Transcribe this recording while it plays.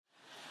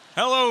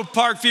Hello,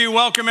 Parkview.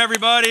 Welcome,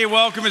 everybody.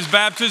 Welcome. It's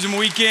baptism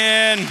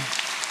weekend.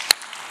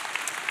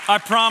 I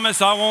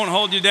promise I won't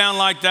hold you down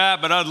like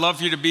that, but I'd love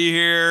for you to be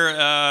here.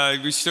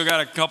 We still got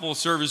a couple of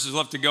services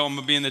left to go. I'm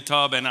going to be in the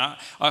tub, and I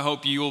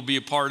hope you will be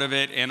a part of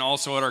it. And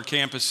also at our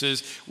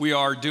campuses, we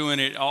are doing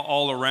it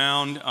all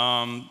around.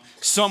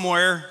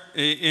 Somewhere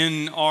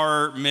in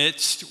our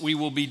midst, we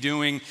will be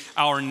doing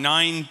our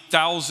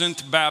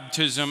 9,000th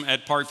baptism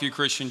at Parkview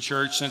Christian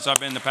Church since I've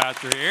been the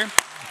pastor here.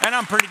 And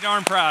I'm pretty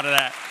darn proud of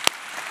that.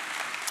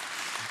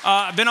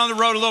 I've been on the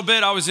road a little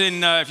bit. I was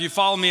in, if you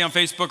follow me on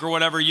Facebook or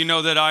whatever, you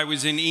know that I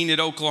was in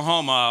Enid,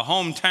 Oklahoma,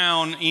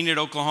 hometown Enid,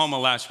 Oklahoma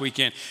last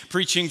weekend,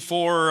 preaching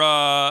for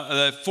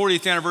the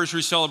 40th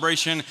anniversary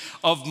celebration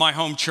of my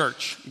home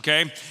church,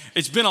 okay?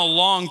 It's been a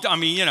long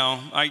time.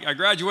 I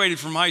graduated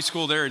from high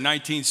school there in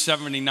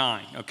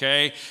 1979,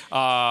 okay?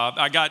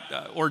 I got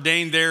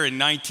ordained there in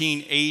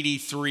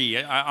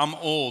 1983. I'm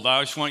old.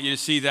 I just want you to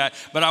see that.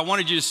 But I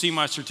wanted you to see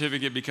my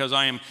certificate because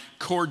I am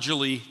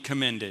cordially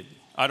commended.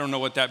 I don't know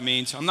what that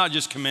means. I'm not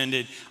just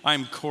commended,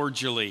 I'm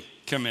cordially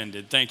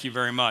commended. Thank you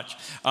very much.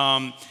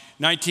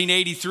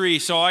 1983,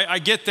 so I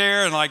get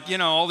there and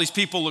all these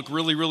people look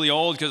really, really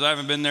old because I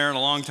haven't been there in a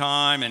long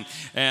time.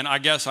 And I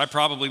guess I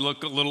probably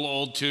look a little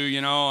old too,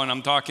 and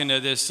I'm talking to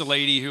this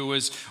lady who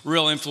was a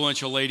real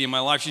influential lady in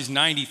my life. She's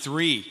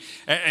 93.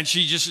 And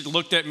she just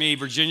looked at me,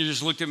 Virginia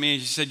just looked at me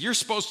and she said, "You're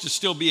supposed to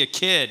still be a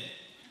kid."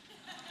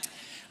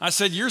 I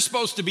said, "You're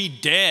supposed to be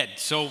dead,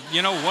 so,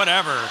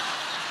 whatever."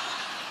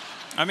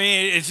 I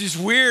mean, it's just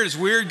weird. It's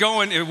weird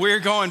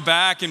going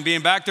back and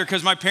being back there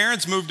because my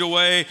parents moved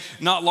away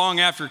not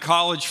long after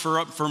college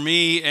for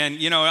me, and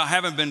I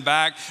haven't been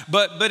back.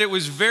 But it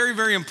was very,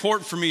 very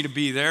important for me to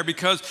be there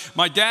because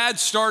my dad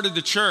started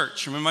the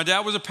church. I mean, my dad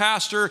was a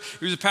pastor.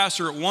 He was a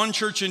pastor at one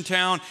church in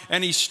town,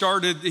 and he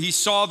saw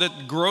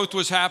that growth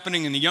was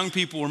happening, and the young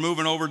people were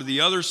moving over to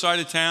the other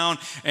side of town.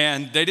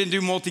 And they didn't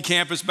do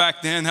multi-campus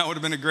back then. That would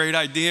have been a great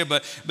idea,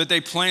 but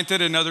they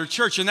planted another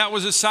church, and that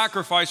was a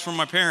sacrifice for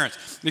my parents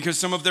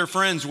because some of their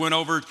friends went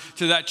over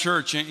to that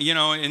church, and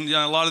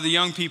a lot of the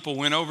young people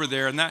went over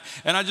there,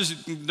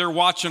 they're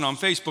watching on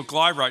Facebook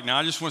Live right now.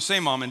 I just want to say,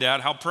 Mom and Dad,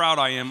 how proud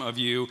I am of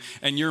you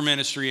and your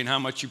ministry and how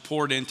much you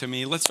poured into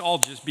me. Let's all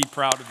just be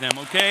proud of them,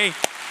 okay?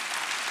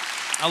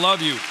 I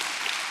love you.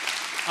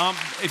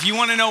 If you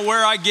want to know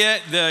where I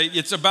get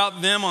it's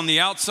about them on the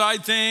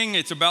outside thing,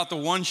 it's about the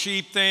one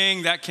sheep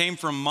thing, that came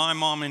from my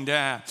mom and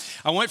dad.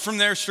 I went from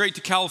there straight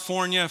to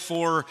California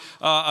for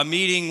a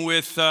meeting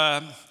with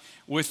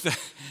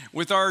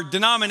our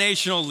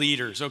denominational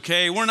leaders,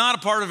 okay? We're not a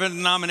part of a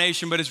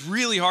denomination, but it's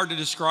really hard to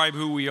describe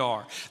who we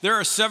are. There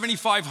are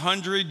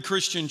 7,500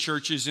 Christian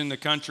churches in the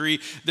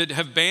country that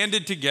have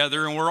banded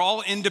together, and we're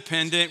all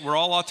independent, we're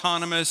all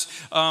autonomous,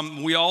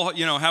 we all,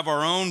 have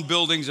our own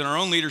buildings and our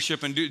own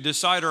leadership and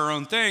decide our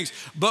own things,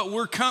 but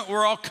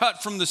we're all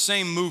cut from the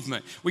same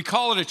movement. We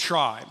call it a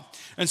tribe.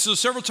 And so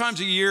several times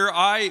a year,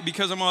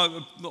 because I'm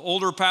an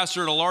older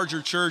pastor at a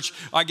larger church,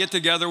 I get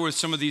together with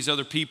some of these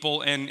other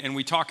people and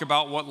we talk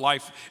about what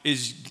life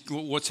is,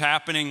 what's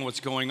happening,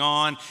 what's going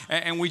on,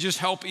 and we just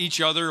help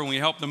each other and we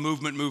help the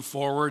movement move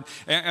forward.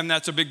 And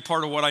that's a big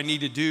part of what I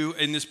need to do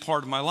in this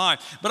part of my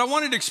life. But I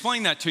wanted to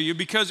explain that to you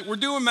because we're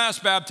doing mass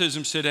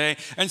baptisms today,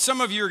 and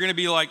some of you are going to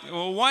be like,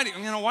 "Well, why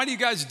do you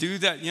guys do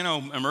that,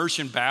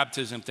 immersion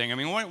baptism thing? I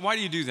mean, why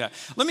do you do that?"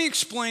 Let me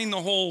explain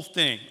the whole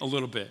thing a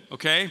little bit,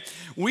 okay?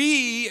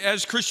 We,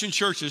 as Christian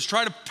churches,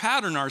 try to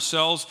pattern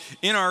ourselves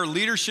in our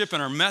leadership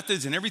and our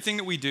methods and everything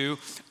that we do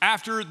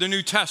after the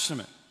New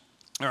Testament.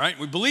 All right,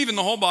 we believe in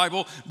the whole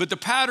Bible, but the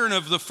pattern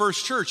of the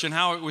first church and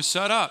how it was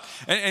set up,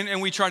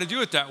 and we try to do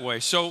it that way.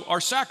 So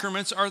our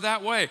sacraments are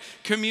that way.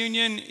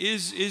 Communion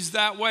is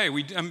that way.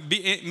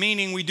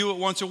 Meaning we do it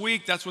once a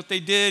week. That's what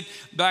they did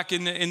back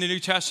in the New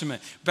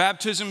Testament.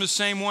 Baptism the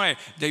same way.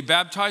 They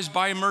baptized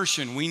by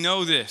immersion. We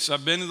know this.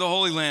 I've been to the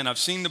Holy Land. I've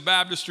seen the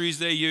baptistries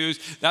they use.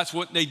 That's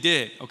what they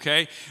did.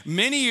 Okay.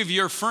 Many of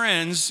your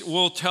friends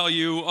will tell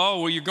you, "Oh,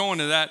 well, you're going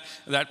to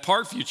that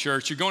Parkview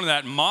church. You're going to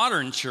that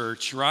modern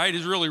church, right?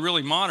 It's really,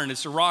 really modern.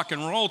 It's a rock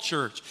and roll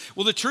church."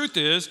 Well, the truth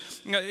is,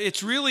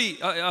 it's really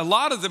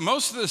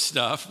most of the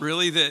stuff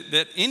really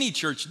that any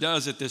church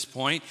does at this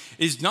point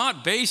is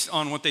not based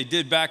on what they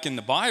did back in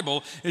the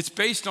Bible. It's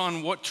based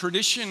on what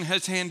tradition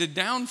has handed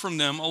down from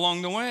them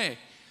along the way.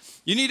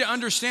 You need to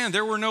understand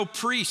there were no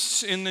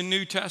priests in the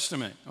New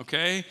Testament,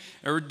 okay?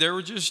 They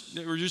were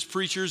just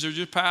preachers, they were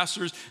just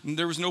pastors, and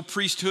there was no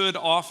priesthood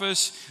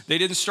office. They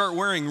didn't start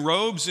wearing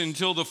robes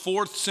until the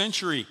 4th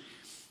century.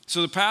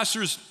 So the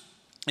pastors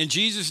in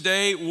Jesus'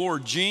 day wore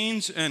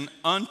jeans and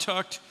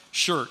untucked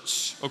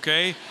shirts,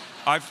 okay?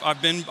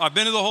 I've been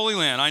to the Holy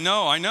Land. I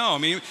know. I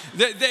mean,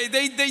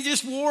 they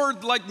just wore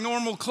like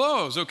normal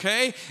clothes,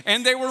 okay?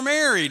 And they were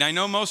married. I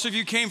know most of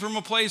you came from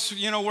a place,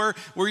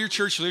 where your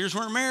church leaders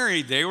weren't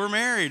married. They were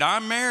married.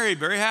 I'm married,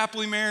 very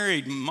happily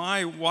married.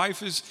 My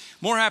wife is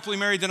more happily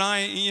married than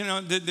I'm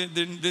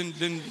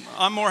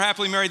more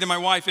happily married than my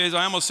wife is.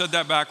 I almost said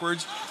that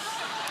backwards.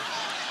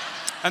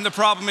 And the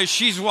problem is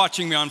she's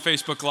watching me on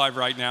Facebook Live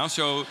right now,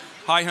 so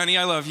Hi, honey,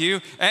 I love you.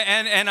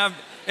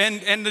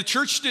 And the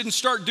church didn't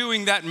start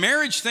doing that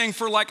marriage thing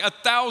for like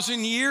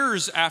 1,000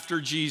 years after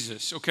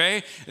Jesus,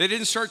 okay? They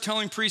didn't start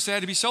telling priests they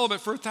had to be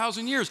celibate for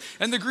 1,000 years.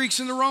 And the Greeks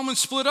and the Romans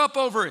split up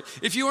over it.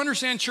 If you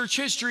understand church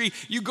history,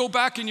 you go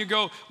back and you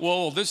go,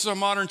 well, this is a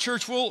modern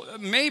church. Well,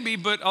 maybe,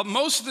 but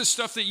most of the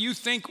stuff that you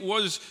think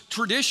was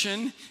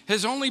tradition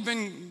has only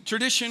been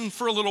tradition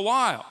for a little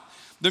while.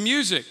 The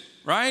music,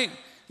 right?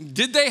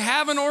 Did they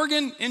have an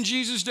organ in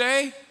Jesus'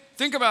 day?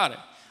 Think about it.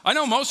 I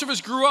know most of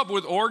us grew up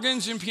with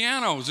organs and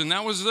pianos, and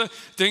that was the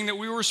thing that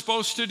we were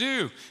supposed to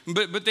do.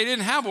 But they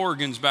didn't have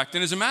organs back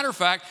then. As a matter of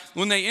fact,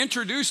 when they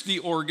introduced the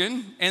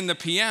organ and the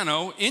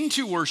piano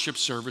into worship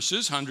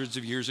services hundreds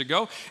of years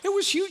ago, it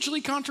was hugely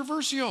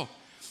controversial.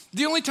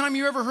 The only time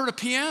you ever heard a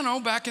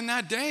piano back in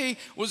that day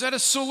was at a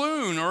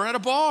saloon or at a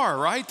bar,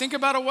 right? Think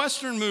about a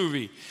Western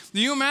movie. Do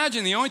you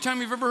imagine the only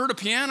time you've ever heard a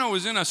piano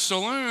was in a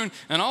saloon,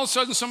 and all of a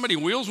sudden somebody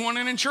wheels one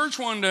in church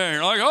one day?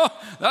 You're like, oh,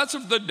 that's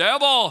of the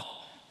devil.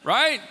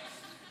 Right?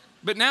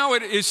 But now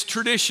it is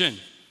tradition.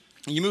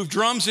 You move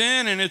drums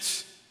in and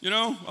it's,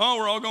 oh,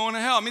 we're all going to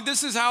hell. I mean,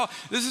 this is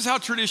how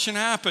tradition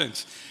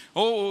happens.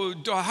 Oh,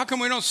 how come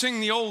we don't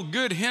sing the old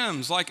good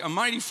hymns like A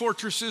Mighty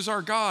Fortress Is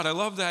Our God? I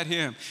love that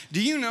hymn.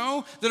 Do you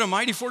know that A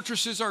Mighty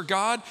Fortress Is Our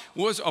God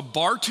was a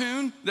bar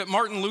tune that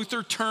Martin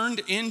Luther turned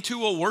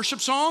into a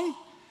worship song?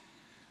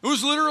 It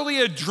was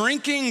literally a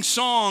drinking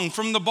song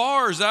from the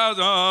bars. Da,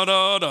 da,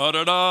 da, da,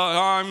 da,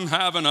 da, I'm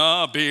having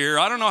a beer.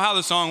 I don't know how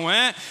the song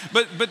went,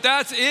 but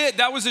that's it.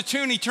 That was a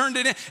tune. He turned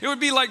it in. It would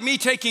be like me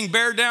taking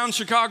Bear Down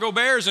Chicago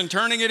Bears and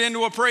turning it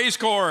into a praise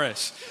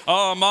chorus.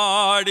 A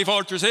mighty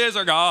fortress is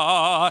our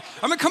God.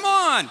 I mean, come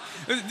on.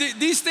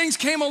 These things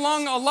came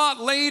along a lot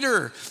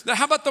later.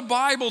 How about the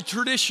Bible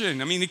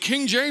tradition? I mean, the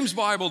King James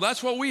Bible,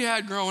 that's what we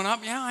had growing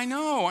up. Yeah, I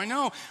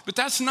know. But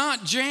that's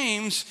not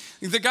James.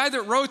 The guy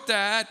that wrote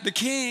that, the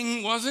king,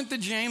 wasn't the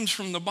James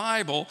from the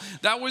Bible.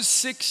 That was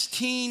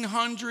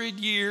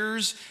 1,600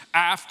 years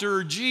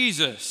after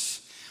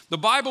Jesus. The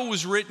Bible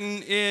was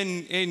written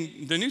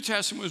in the New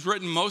Testament was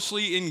written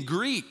mostly in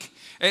Greek.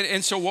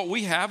 And so what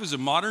we have is a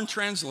modern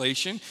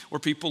translation where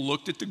people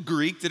looked at the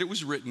Greek that it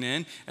was written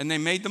in and they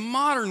made the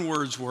modern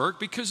words work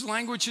because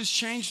language has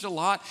changed a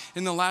lot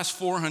in the last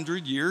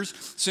 400 years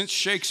since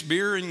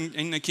Shakespeare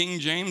and the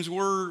King James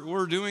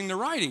were doing the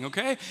writing,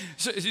 okay?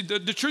 So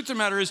the truth of the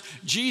matter is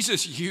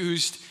Jesus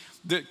used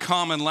the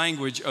common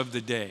language of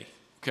the day,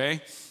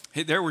 okay?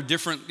 There were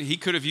different, he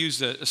could have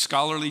used a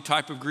scholarly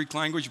type of Greek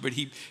language, but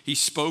he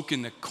spoke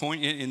in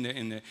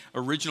the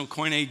original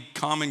Koine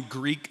common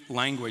Greek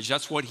language.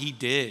 That's what he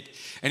did.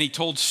 And he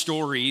told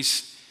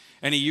stories,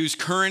 and he used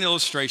current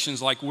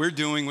illustrations like we're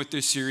doing with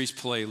this series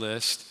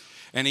playlist.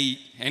 And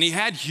he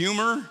had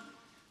humor.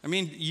 I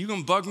mean, you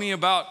can bug me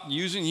about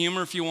using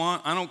humor if you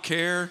want. I don't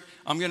care.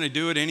 I'm going to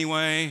do it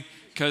anyway.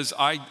 Because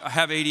I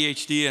have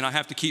ADHD and I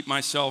have to keep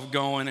myself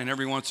going, and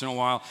every once in a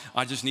while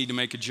I just need to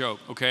make a joke,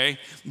 okay?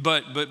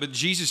 But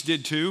Jesus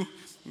did too.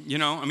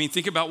 I mean,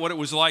 think about what it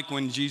was like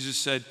when Jesus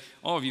said,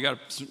 oh, if you got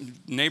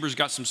neighbors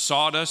got some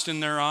sawdust in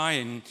their eye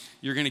and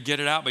you're going to get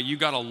it out, but you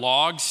got a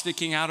log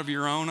sticking out of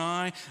your own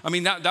eye. I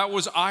mean, that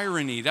was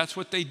irony. That's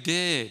what they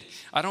did.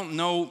 I don't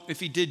know if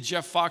he did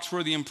Jeff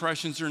Foxworthy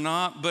impressions or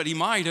not, but he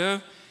might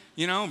have.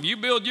 If you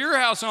build your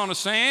house on the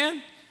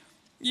sand,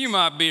 you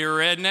might be a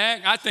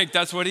redneck. I think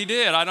that's what he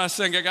did. I don't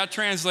think I got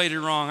translated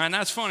wrong. And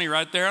that's funny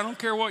right there. I don't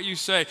care what you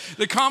say.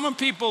 The common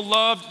people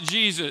loved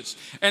Jesus.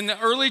 And the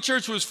early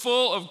church was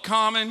full of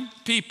common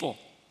people.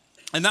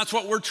 And that's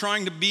what we're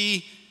trying to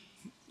be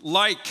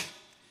like,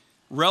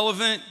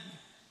 relevant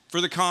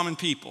for the common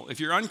people. If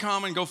you're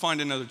uncommon, go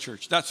find another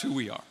church. That's who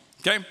we are,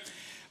 okay?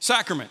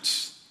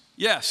 Sacraments.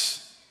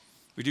 Yes,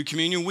 we do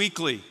communion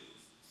weekly.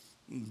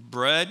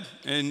 Bread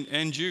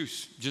and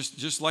juice,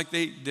 just like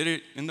they did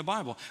it in the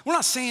Bible. We're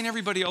not saying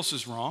everybody else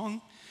is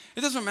wrong.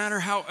 It doesn't matter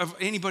how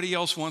anybody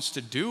else wants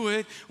to do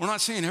it. We're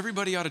not saying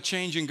everybody ought to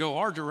change and go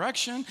our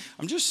direction.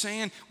 I'm just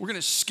saying we're going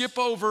to skip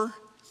over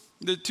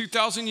the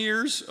 2,000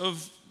 years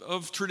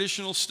of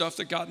traditional stuff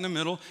that got in the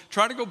middle,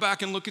 try to go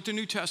back and look at the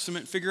New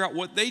Testament, figure out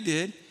what they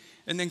did,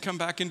 and then come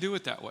back and do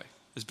it that way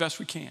as best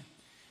we can.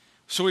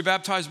 So we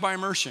baptize by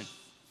immersion.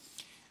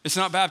 It's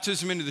not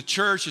baptism into the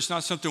church. It's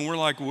not something we're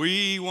like,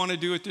 we want to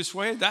do it this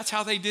way. That's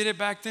how they did it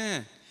back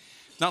then.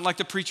 Not like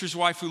the preacher's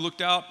wife who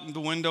looked out the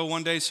window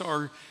one day,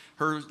 saw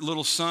her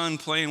little son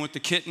playing with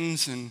the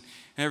kittens, and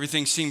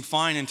everything seemed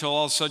fine until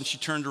all of a sudden she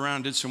turned around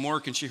and did some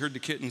work, and she heard the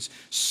kittens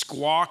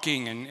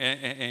squawking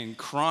and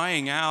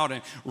crying out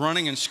and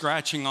running and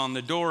scratching on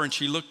the door. And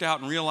she looked out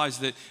and realized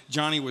that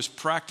Johnny was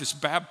practice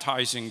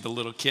baptizing the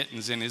little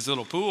kittens in his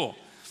little pool.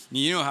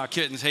 You know how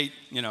kittens hate,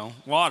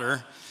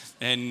 water.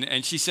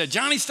 And she said,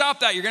 Johnny,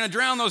 stop that. You're going to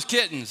drown those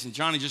kittens. And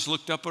Johnny just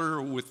looked up at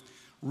her with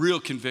real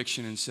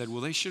conviction and said,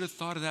 well, they should have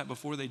thought of that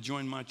before they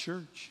joined my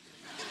church.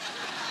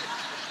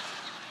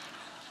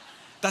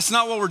 That's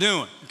not what we're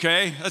doing,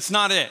 okay? That's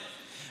not it.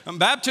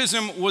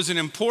 Baptism was an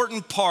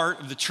important part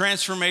of the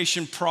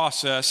transformation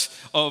process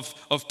of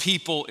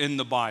people in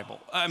the Bible.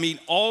 I mean,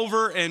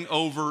 over and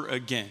over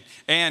again.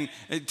 And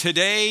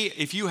today,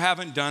 if you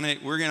haven't done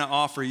it, we're going to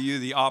offer you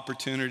the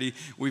opportunity.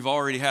 We've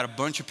already had a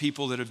bunch of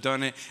people that have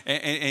done it.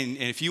 And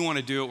if you want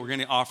to do it, we're going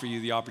to offer you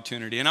the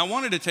opportunity. And I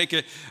wanted to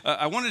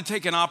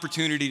take an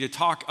opportunity to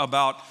talk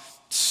about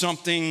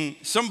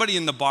somebody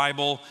in the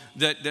Bible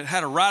that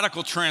had a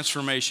radical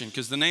transformation,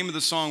 because the name of the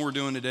song we're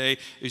doing today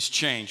is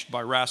Changed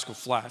by Rascal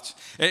Flatts.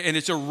 And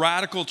it's a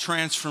radical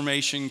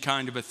transformation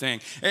kind of a thing.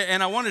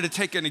 And I wanted to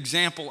take an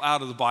example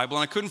out of the Bible,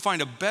 and I couldn't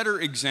find a better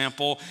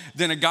example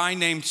than a guy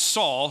named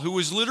Saul, who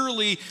was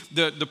literally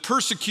the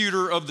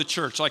persecutor of the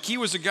church. Like, he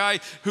was a guy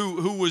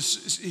who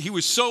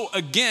was so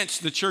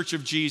against the church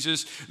of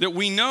Jesus that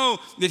we know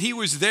that he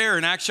was there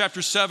in Acts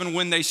chapter 7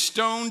 when they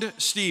stoned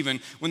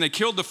Stephen, when they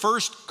killed the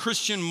first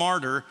Christian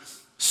martyr.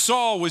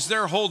 Saul was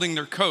there holding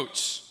their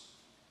coats.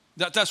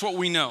 That's what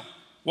we know.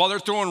 While they're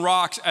throwing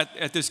rocks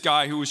at this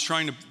guy who was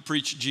trying to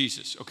preach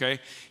Jesus, okay?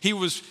 He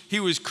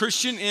was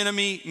Christian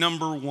enemy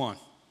number one.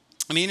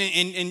 I mean,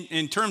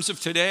 in terms of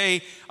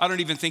today, I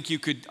don't think you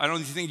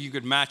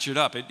could match it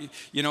up.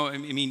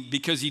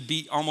 Because he'd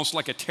be almost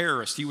like a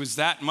terrorist. He was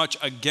that much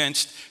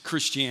against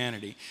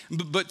Christianity.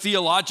 But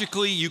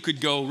theologically, you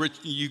could go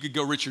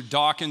Richard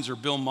Dawkins or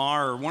Bill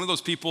Maher, or one of those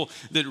people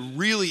that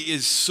really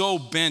is so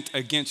bent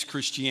against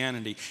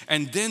Christianity.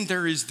 And then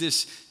there's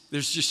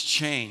just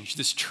change,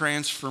 this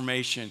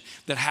transformation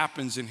that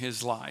happens in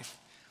his life.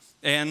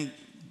 And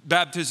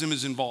baptism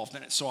is involved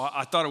in it. So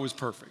I thought it was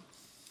perfect.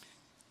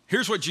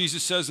 Here's what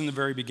Jesus says in the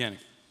very beginning.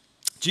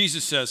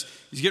 Jesus says,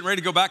 he's getting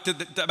ready to go back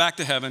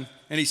to heaven,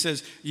 and he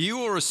says, "You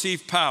will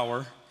receive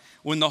power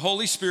when the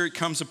Holy Spirit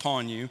comes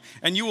upon you,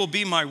 and you will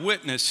be my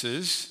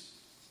witnesses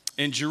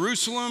in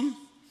Jerusalem,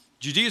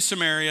 Judea,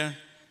 Samaria,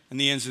 and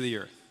the ends of the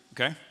earth."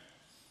 Okay?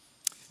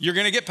 You're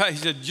going to get power. He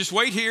said, just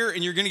wait here,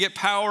 and you're going to get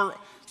power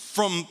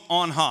from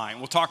on high.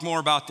 We'll talk more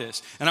about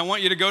this. And I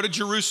want you to go to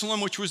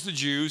Jerusalem, which was the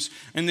Jews,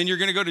 and then you're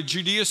going to go to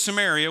Judea,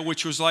 Samaria,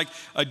 which was like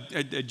a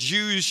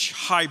Jewish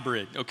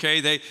hybrid, okay?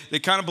 They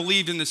kind of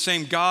believed in the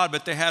same God,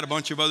 but they had a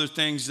bunch of other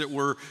things that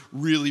were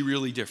really,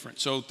 really different.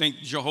 So think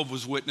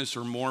Jehovah's Witness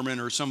or Mormon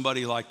or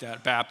somebody like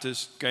that,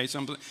 Baptist, okay?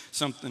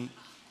 Something.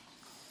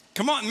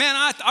 Come on, man,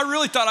 I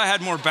really thought I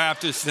had more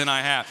Baptists than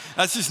I have.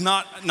 That's just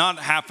not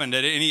happened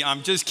at any.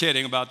 I'm just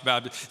kidding about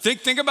Baptists.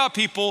 Think about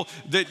people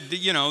that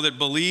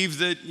believe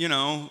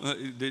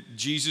that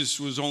Jesus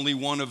was only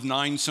one of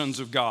 9 sons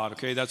of God,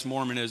 okay? That's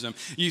Mormonism.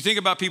 You think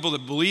about people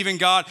that believe in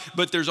God,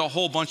 but there's a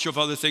whole bunch of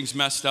other things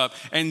messed up.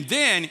 And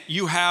then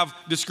you have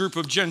this group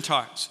of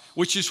Gentiles,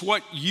 which is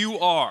what you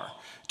are.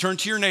 Turn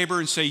to your neighbor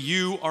and say,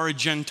 "You are a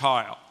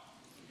Gentile."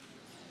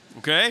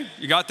 Okay,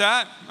 you got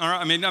that? All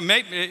right. I mean,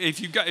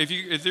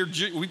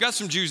 we've got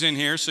some Jews in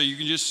here, so you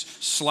can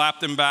just slap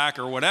them back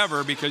or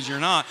whatever because you're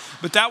not.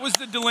 But that was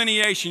the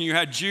delineation. You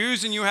had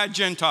Jews and you had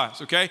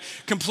Gentiles. Okay,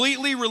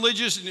 completely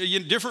religious,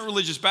 different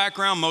religious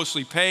background,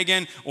 mostly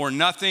pagan or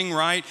nothing,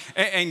 right?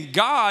 And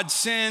God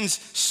sends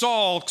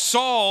Saul.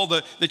 Saul,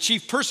 the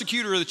chief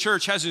persecutor of the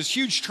church, has this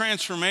huge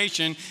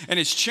transformation and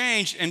is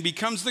changed and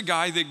becomes the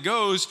guy that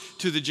goes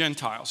to the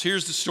Gentiles.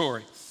 Here's the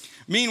story.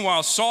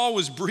 Meanwhile, Saul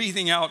was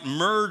breathing out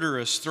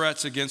murderous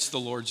threats against the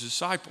Lord's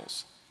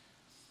disciples.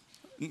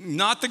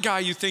 Not the guy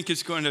you think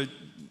is going to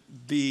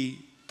be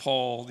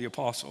Paul the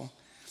apostle.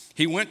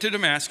 He went to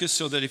Damascus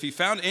so that if he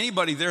found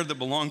anybody there that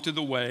belonged to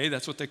the way,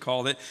 that's what they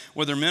called it,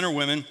 whether men or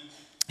women,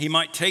 he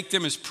might take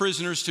them as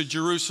prisoners to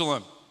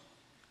Jerusalem.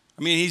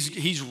 I mean,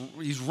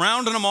 he's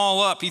rounding them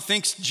all up. He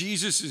thinks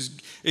Jesus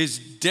is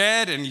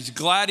dead, and he's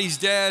glad he's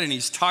dead, and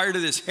he's tired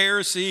of this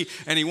heresy,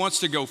 and he wants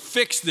to go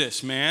fix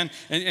this, man.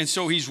 And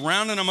so he's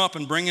rounding them up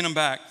and bringing them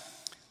back.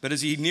 But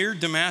as he neared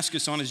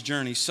Damascus on his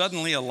journey,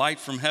 suddenly a light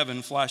from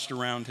heaven flashed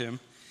around him.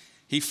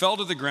 He fell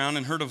to the ground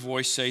and heard a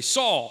voice say,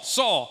 "Saul,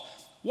 Saul,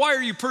 why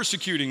are you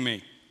persecuting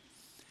me?"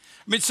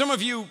 I mean, some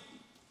of you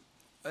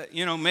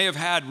may have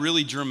had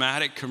really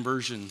dramatic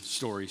conversion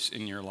stories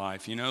in your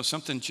life,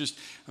 something just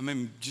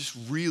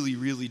really,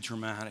 really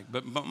dramatic.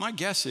 But my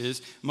guess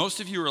is most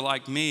of you are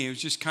like me. It was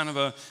just kind of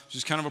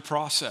a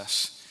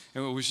process.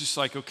 It was just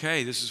like,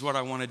 okay, this is what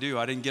I want to do.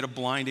 I didn't get a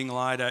blinding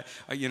light.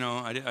 I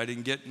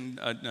didn't get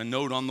a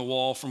note on the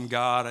wall from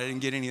God. I didn't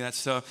get any of that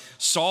stuff.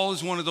 Saul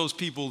is one of those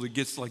people that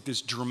gets like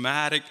this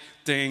dramatic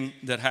thing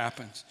that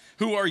happens.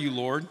 "Who are you,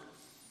 Lord?"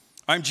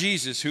 "I'm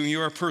Jesus, whom you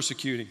are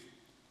persecuting,"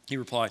 he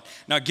replied.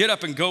 "Now get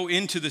up and go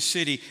into the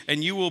city,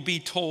 and you will be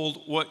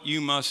told what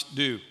you must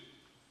do."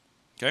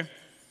 Okay?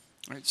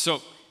 All right,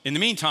 so in the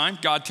meantime,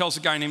 God tells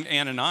a guy named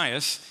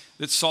Ananias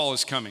that Saul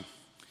is coming.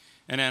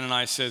 And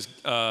Ananias says,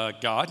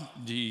 "God,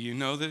 do you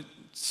know that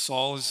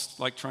Saul is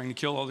like trying to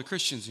kill all the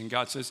Christians?" And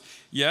God says,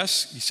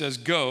 "Yes." He says,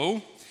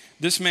 "Go.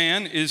 This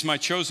man is my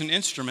chosen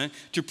instrument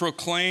to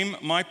proclaim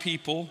my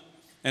people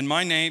and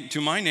my name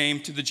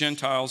to the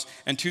Gentiles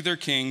and to their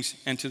kings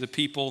and to the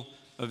people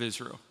of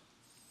Israel."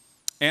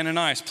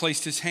 Ananias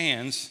placed his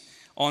hands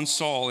on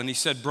Saul and he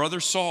said, "Brother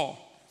Saul,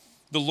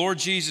 The Lord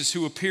Jesus,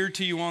 who appeared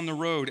to you on the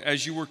road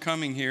as you were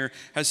coming here,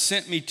 has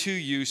sent me to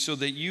you so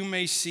that you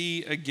may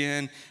see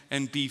again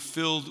and be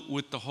filled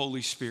with the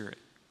Holy Spirit.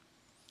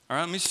 All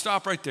right, let me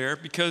stop right there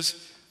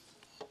because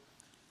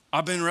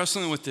I've been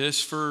wrestling with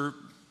this for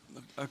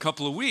a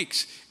couple of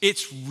weeks.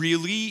 It's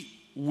really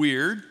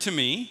weird to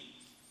me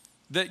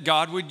that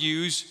God would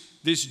use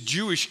this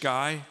Jewish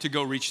guy to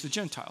go reach the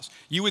Gentiles.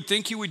 You would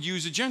think he would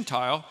use a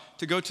Gentile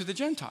to go to the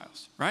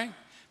Gentiles, right?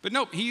 But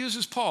nope, he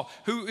uses Paul,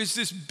 who is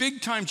this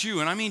big-time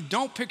Jew. And I mean,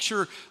 don't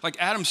picture like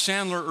Adam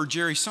Sandler or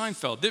Jerry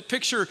Seinfeld.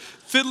 Picture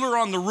Fiddler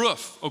on the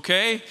Roof,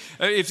 okay?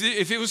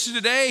 If it was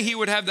today, he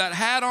would have that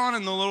hat on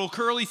and the little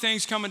curly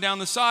things coming down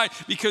the side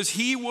because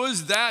he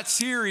was that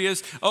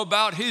serious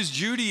about his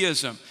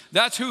Judaism.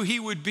 That's who he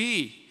would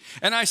be.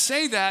 And I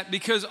say that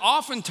because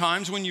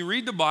oftentimes when you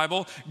read the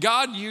Bible,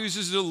 God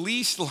uses the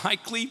least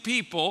likely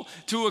people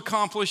to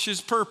accomplish his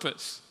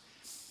purpose.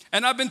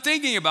 And I've been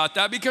thinking about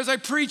that because I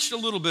preached a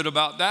little bit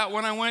about that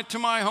when I went to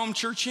my home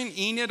church in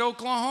Enid,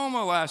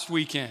 Oklahoma last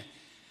weekend.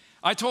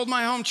 I told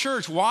my home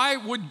church, why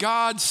would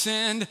God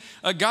send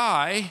a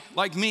guy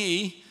like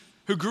me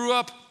who grew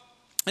up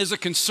as a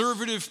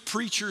conservative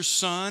preacher's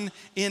son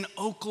in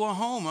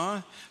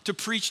Oklahoma to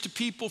preach to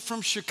people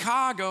from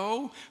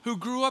Chicago who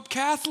grew up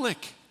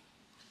Catholic?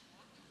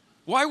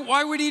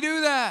 Why would he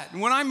do that?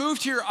 When I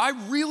moved here, I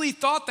really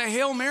thought the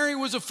Hail Mary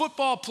was a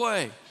football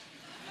play.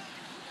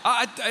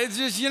 It's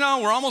just,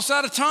 we're almost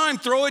out of time.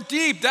 Throw it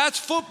deep.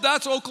 That's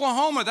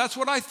Oklahoma. That's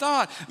what I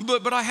thought.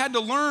 But I had to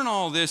learn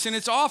all this. And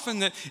it's often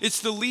that it's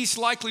the least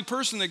likely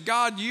person that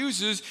God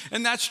uses.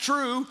 And that's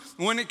true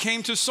when it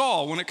came to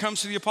Saul. When it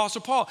comes to the Apostle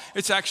Paul,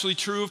 it's actually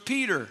true of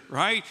Peter,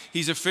 right?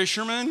 He's a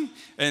fisherman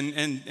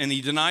and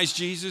he denies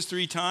Jesus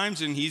 3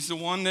 times. And he's the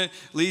one that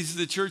leads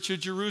the church of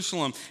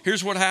Jerusalem.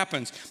 Here's what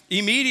happens.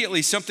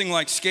 Immediately, something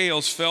like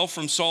scales fell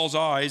from Saul's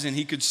eyes and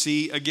he could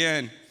see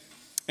again.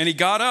 And he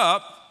got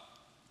up.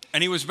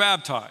 And he was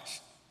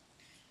baptized.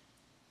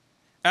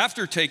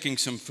 After taking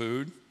some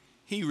food,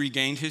 he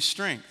regained his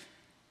strength.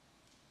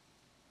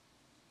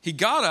 He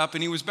got up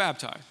and he was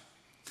baptized.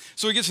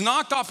 So he gets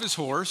knocked off his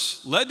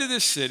horse, led to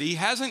this city,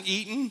 hasn't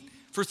eaten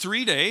for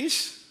 3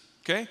 days,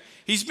 okay?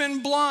 He's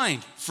been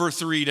blind for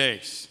 3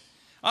 days.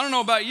 I don't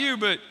know about you,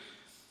 but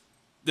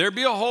there'd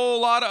be a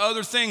whole lot of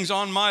other things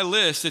on my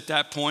list at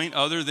that point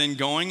other than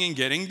going and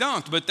getting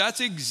dunked. But that's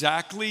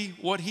exactly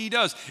what he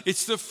does.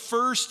 It's the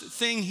first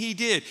thing he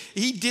did.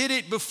 He did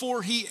it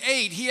before he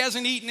ate. He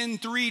hasn't eaten in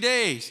 3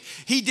 days.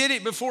 He did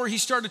it before he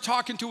started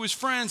talking to his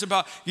friends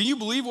about, can you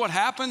believe what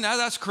happened?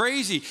 That's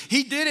crazy.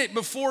 He did it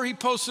before he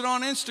posted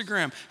on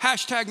Instagram,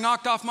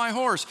 #knocked off my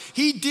horse.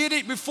 He did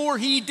it before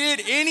he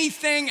did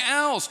anything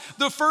else.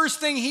 The first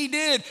thing he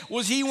did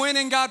was he went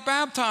and got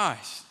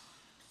baptized.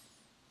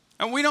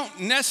 And we don't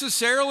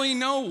necessarily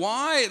know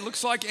why. It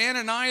looks like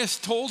Ananias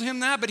told him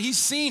that, but he's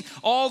seen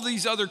all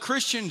these other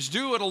Christians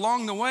do it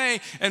along the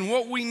way. And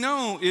what we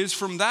know is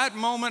from that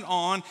moment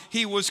on,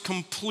 he was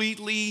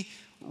completely,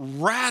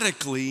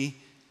 radically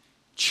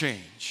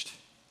changed.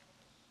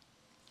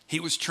 He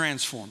was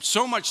transformed.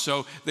 So much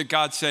so that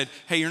God said,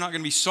 hey, you're not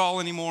going to be Saul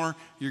anymore.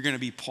 You're going to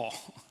be Paul.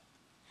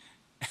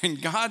 And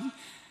God,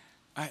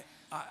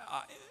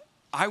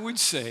 I would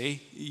say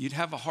you'd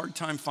have a hard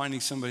time finding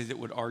somebody that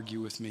would argue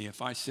with me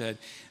if I said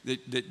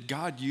that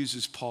God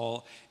uses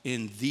Paul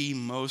in the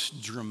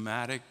most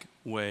dramatic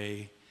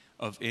way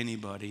of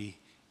anybody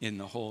in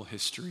the whole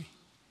history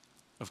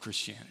of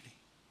Christianity.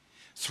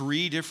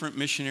 3 different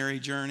missionary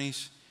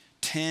journeys,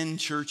 10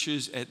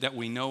 churches that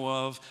we know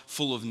of,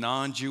 full of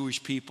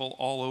non-Jewish people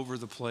all over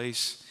the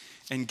place.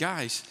 And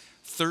guys,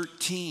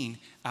 13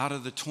 out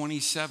of the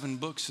 27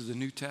 books of the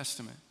New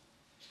Testament.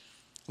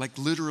 Like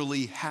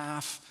literally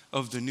half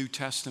of the New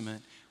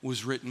Testament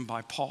was written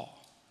by Paul.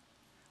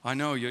 I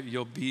know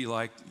you'll be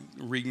like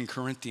reading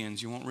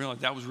Corinthians. You won't realize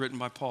that was written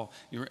by Paul.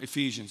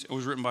 Ephesians, it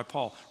was written by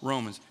Paul.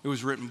 Romans, it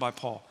was written by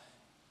Paul.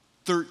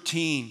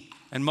 13.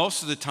 And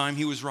most of the time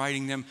he was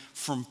writing them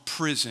from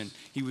prison.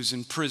 He was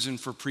in prison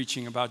for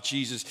preaching about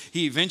Jesus.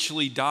 He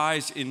eventually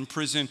dies in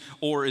prison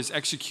or is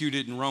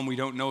executed in Rome. We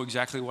don't know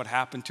exactly what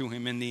happened to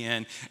him in the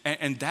end.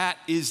 And that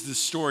is the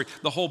story.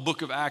 The whole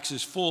book of Acts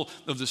is full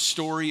of the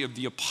story of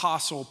the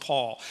Apostle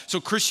Paul. So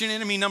Christian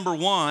enemy number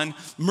 1,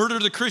 murder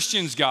the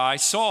Christians guy,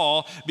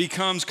 Saul,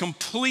 becomes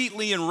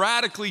completely and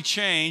radically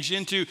changed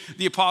into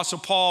the Apostle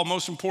Paul,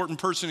 most important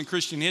person in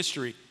Christian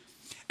history.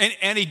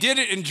 And he did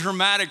it in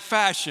dramatic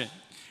fashion.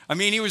 I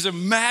mean, he was a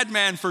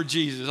madman for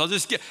Jesus.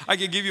 I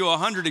could give you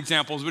 100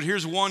 examples, but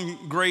here's one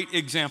great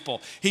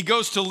example. He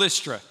goes to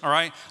Lystra, all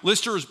right?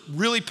 Lystra was a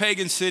really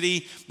pagan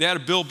city. They had a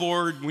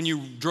billboard when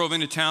you drove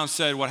into town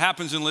said, what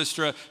happens in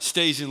Lystra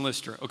stays in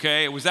Lystra,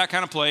 okay? It was that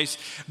kind of place.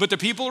 But the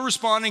people are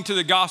responding to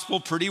the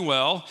gospel pretty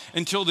well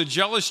until the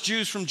jealous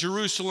Jews from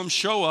Jerusalem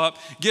show up,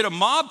 get a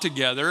mob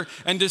together,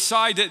 and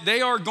decide that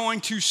they are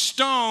going to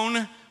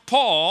stone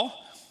Paul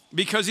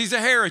because he's a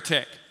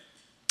heretic.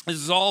 This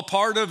is all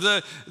part of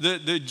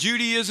the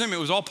Judaism. It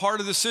was all part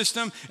of the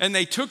system. And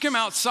they took him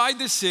outside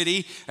the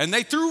city and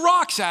they threw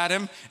rocks at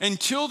him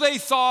until they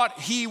thought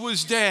he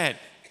was dead.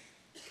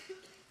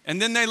 And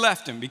then they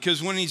left him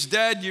because when he's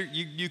dead,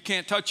 you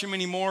can't touch him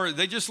anymore.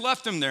 They just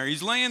left him there.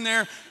 He's laying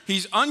there.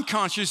 He's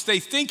unconscious. They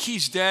think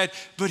he's dead,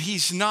 but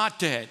he's not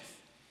dead.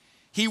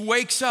 He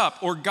wakes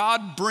up, or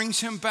God brings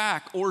him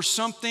back, or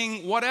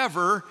something,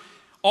 whatever.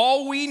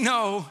 All we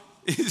know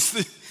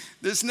is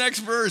this next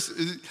verse.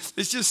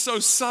 It's just so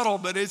subtle,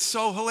 but it's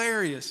so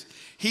hilarious.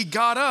 He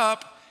got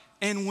up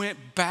and went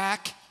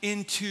back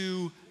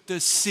into the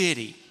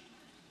city.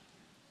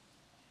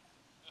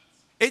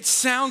 It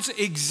sounds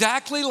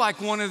exactly like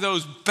one of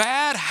those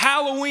bad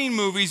Halloween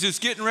movies that's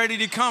getting ready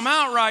to come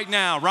out right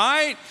now,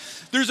 right?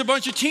 There's a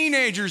bunch of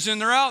teenagers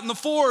and they're out in the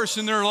forest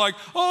and they're like,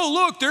 oh,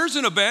 look, there's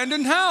an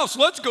abandoned house.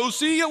 Let's go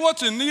see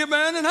what's in the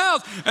abandoned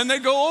house. And they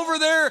go over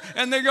there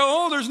and they go,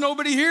 oh, there's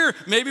nobody here.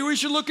 Maybe we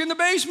should look in the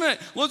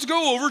basement. Let's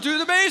go over to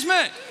the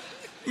basement.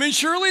 I mean,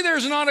 surely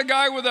there's not a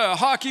guy with a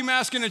hockey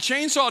mask and a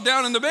chainsaw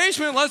down in the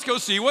basement. Let's go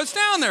see what's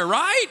down there,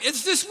 right?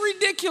 It's just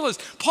ridiculous.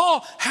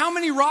 Paul, how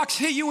many rocks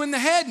hit you in the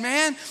head,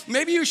 man?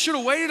 Maybe you should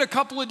have waited a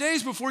couple of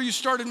days before you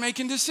started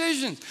making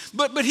decisions.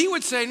 But he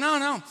would say,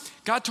 no,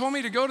 God told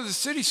me to go to the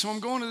city, so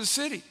I'm going to the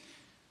city.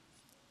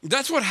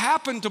 That's what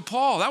happened to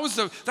Paul. That was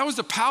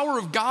the power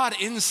of God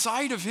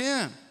inside of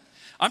him.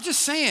 I'm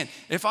just saying,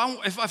 if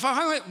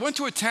I went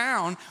to a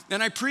town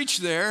and I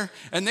preached there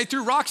and they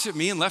threw rocks at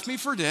me and left me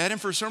for dead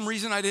and for some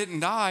reason I didn't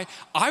die,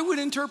 I would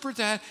interpret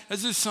that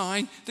as a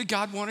sign that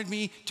God wanted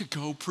me to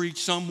go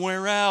preach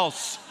somewhere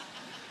else.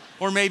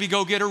 Or maybe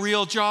go get a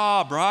real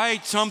job,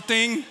 right?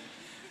 Something.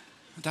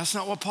 But that's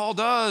not what Paul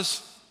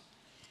does.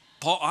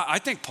 I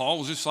think Paul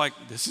was just like,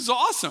 this is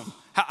awesome.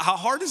 How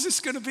hard is this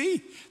going to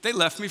be? They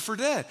left me for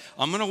dead.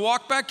 I'm going to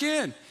walk back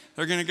in.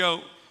 They're going to go,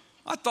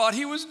 I thought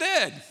he was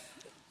dead.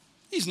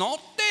 He's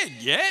not dead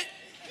yet.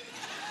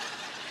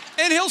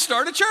 And he'll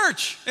start a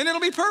church and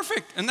it'll be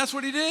perfect. And that's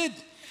what he did.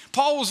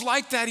 Paul was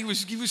like that. He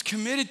was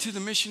committed to the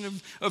mission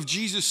of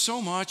Jesus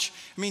so much.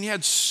 I mean, he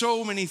had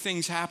so many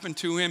things happen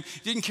to him.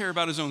 He didn't care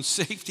about his own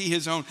safety,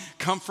 his own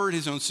comfort,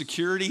 his own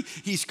security.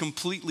 He's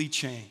completely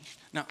changed.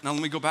 Now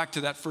let me go back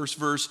to that first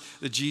verse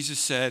that Jesus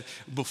said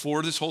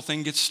before this whole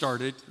thing gets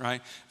started,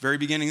 right? Very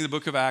beginning of the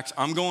book of Acts.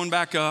 I'm going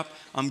back up.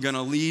 I'm going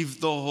to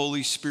leave the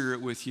Holy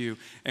Spirit with you.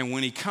 And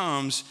when he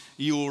comes,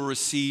 you will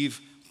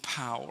receive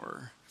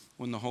power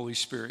when the Holy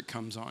Spirit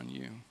comes on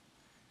you.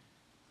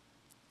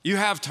 You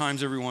have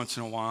times every once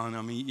in a while, and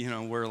I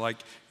mean, where like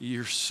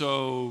you're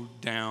so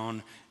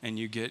down and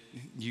you get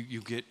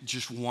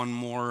just one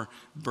more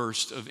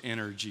burst of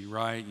energy,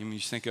 right? You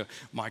think of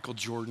Michael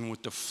Jordan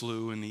with the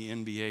flu in the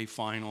NBA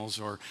finals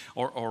or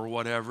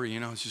whatever,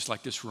 it's just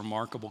like this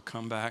remarkable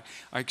comeback.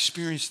 I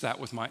experienced that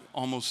with my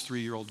almost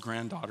 3-year-old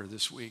granddaughter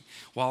this week.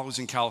 While I was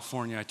in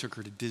California, I took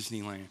her to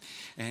Disneyland,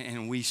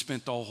 and we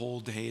spent the whole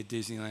day at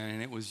Disneyland,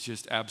 and it was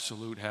just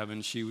absolute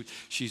heaven.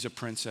 She's a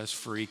princess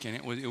freak, and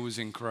it was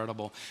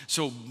incredible.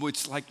 So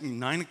it's like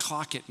 9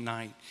 o'clock at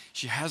night.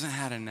 She hasn't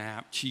had a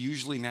nap. She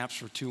usually naps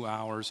for 2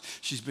 hours.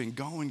 She's been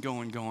going.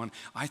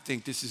 I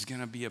think this is going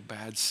to be a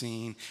bad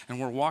scene. And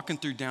we're walking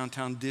through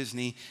downtown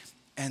Disney,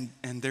 and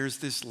there's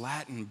this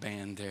Latin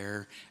band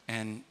there,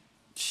 and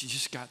she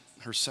just got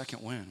her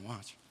second win.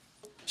 Watch.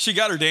 She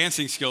got her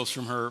dancing skills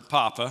from her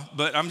papa,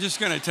 but I'm just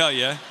going to tell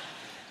you,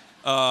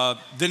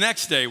 the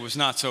next day was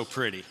not so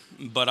pretty,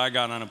 but I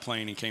got on a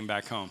plane and came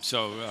back home.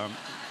 So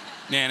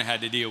Nana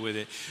had to deal with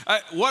it.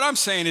 What I'm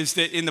saying is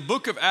that in the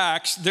book of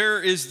Acts,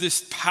 there is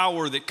this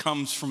power that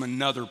comes from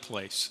another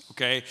place,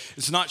 okay?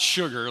 It's not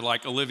sugar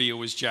like Olivia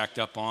was jacked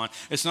up on.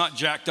 It's not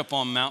jacked up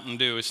on Mountain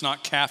Dew. It's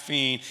not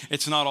caffeine.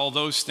 It's not all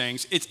those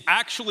things. It's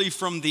actually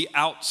from the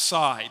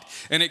outside,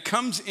 and it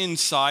comes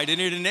inside,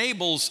 and it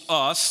enables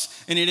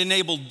us, and it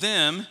enabled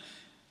them.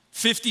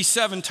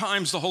 57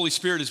 times the Holy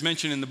Spirit is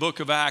mentioned in the book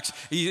of Acts.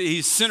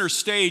 He's center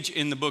stage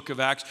in the book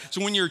of Acts.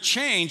 So when you're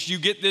changed, you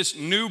get this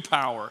new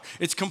power.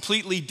 It's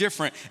completely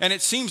different. And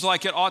it seems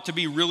like it ought to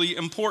be really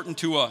important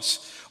to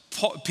us.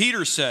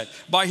 Peter said,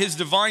 by his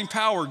divine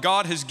power,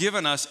 God has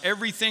given us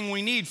everything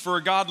we need for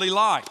a godly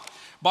life.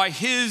 By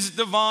his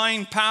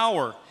divine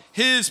power.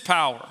 His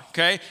power,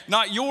 okay?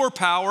 Not your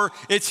power,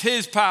 it's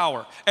his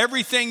power.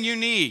 Everything you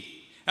need.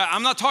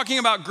 I'm not talking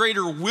about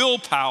greater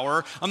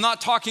willpower. I'm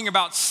not talking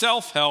about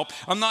self-help.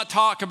 I'm not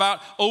talking about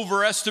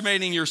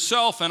overestimating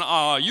yourself and,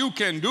 you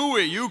can do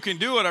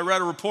it. I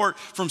read a report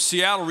from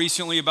Seattle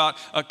recently about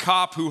a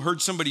cop who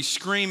heard somebody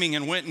screaming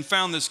and went and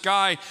found this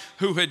guy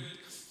who had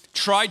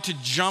tried to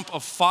jump a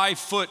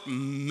 5-foot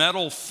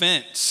metal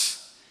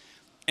fence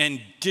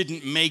and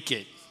didn't make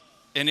it.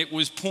 And it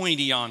was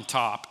pointy on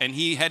top. And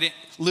he had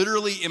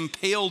literally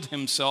impaled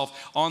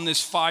himself on this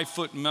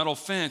 5-foot metal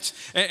fence.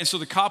 And so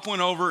the cop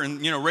went over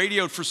and,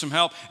 radioed for some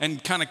help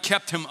and kind of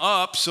kept him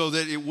up so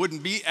that it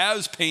wouldn't be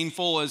as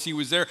painful as he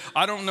was there.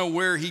 I don't know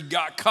where he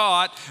got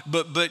caught,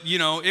 but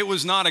it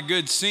was not a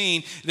good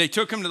scene. They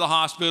took him to the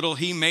hospital.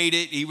 He made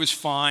it. He was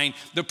fine.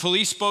 The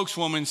police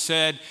spokeswoman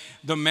said,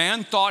 the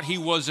man thought he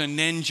was a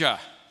ninja.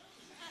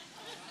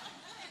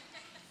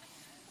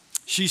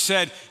 She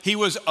said he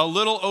was a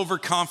little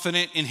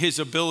overconfident in his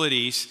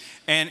abilities,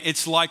 and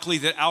it's likely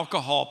that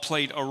alcohol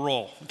played a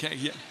role. Okay,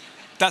 yeah.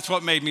 That's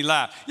what made me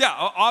laugh. Yeah,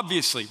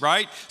 obviously,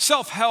 right?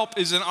 Self-help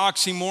is an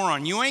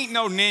oxymoron. You ain't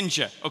no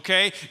ninja,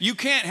 okay? You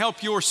can't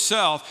help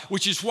yourself,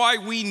 which is why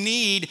we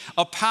need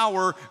a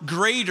power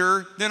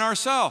greater than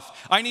ourselves.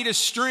 I need a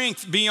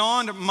strength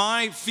beyond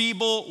my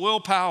feeble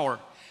willpower.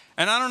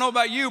 And I don't know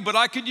about you, but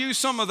I could use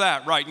some of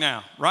that right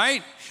now,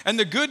 right? And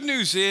the good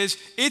news is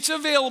it's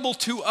available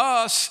to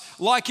us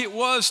like it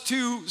was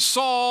to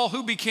Saul,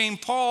 who became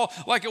Paul,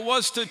 like it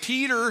was to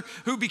Peter,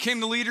 who became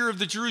the leader of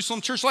the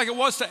Jerusalem church, like it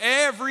was to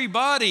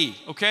everybody,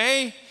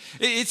 okay?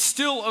 It's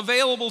still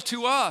available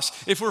to us.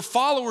 If we're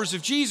followers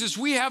of Jesus,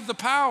 we have the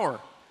power.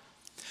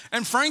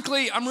 And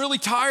frankly, I'm really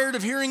tired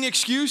of hearing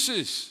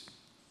excuses.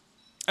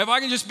 If I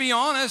can just be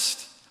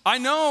honest, I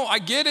know, I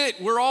get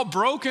it, we're all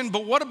broken,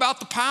 but what about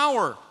the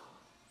power?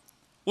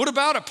 What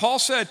about it? Paul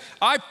said,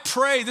 I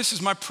pray, this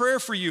is my prayer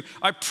for you,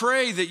 I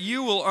pray that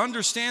you will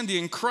understand the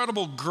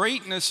incredible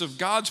greatness of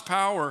God's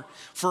power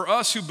for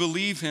us who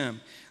believe him.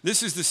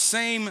 This is the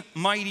same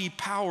mighty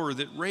power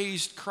that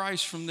raised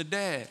Christ from the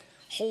dead.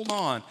 Hold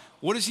on.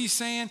 What is he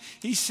saying?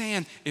 He's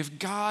saying if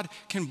God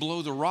can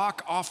blow the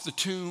rock off the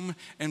tomb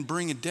and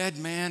bring a dead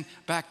man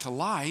back to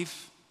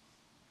life,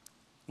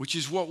 which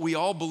is what we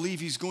all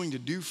believe he's going to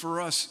do for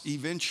us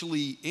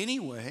eventually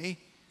anyway,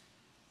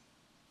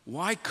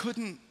 why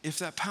couldn't, if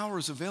that power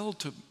is available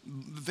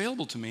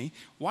to me,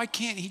 why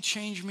can't he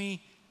change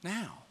me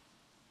now?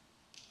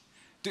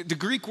 The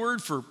Greek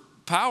word for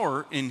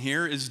power in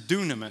here is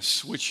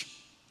dunamis, which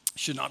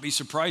should not be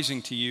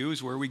surprising to you,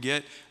 is where we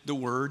get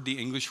the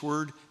English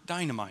word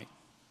dynamite.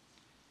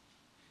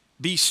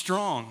 Be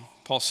strong,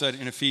 Paul said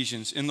in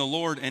Ephesians, in the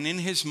Lord and in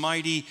his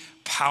mighty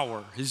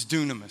power, his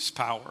dunamis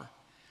power.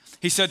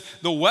 He said,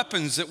 the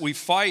weapons that we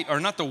fight are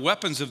not the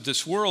weapons of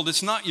this world.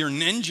 It's not your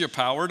ninja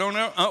power. Don't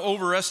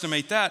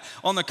overestimate that.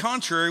 On the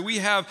contrary, we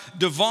have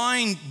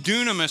divine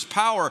dunamis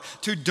power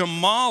to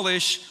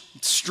demolish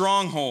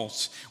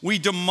strongholds. We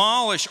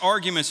demolish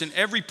arguments and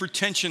every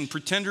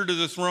pretender to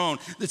the throne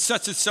that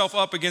sets itself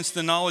up against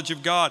the knowledge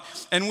of God.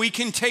 And we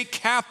can take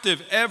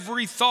captive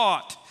every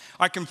thought.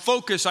 I can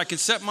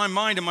set my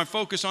mind and my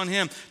focus on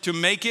him to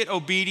make it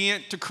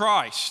obedient to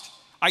Christ.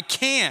 I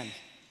can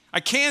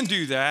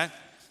do that.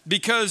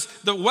 Because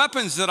the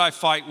weapons that I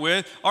fight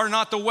with are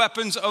not the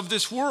weapons of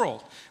this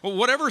world.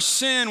 Whatever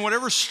sin,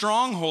 whatever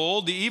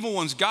stronghold the evil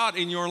one's got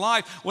in your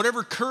life,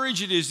 whatever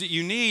courage it is that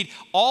you need,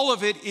 all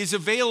of it is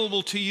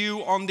available to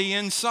you on the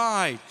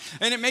inside.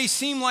 And it may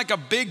seem like a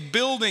big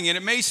building and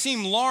it may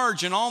seem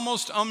large and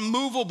almost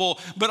unmovable,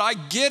 but I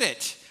get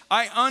it.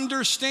 I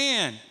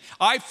understand.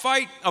 I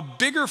fight a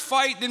bigger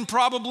fight than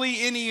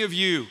probably any of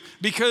you,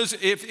 because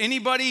if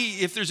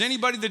there's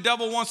anybody the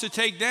devil wants to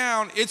take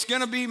down, it's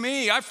going to be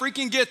me. I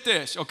freaking get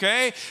this,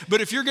 okay?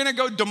 But if you're going to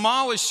go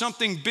demolish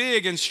something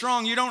big and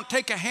strong, you don't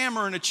take a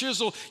hammer and a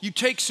chisel, you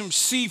take some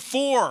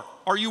C4.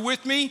 Are you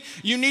with me?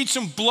 You need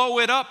some blow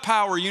it up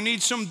power. You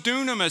need some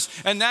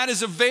dunamis, and that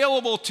is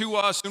available to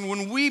us. And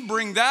when we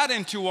bring that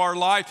into our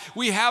life,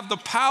 we have the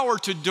power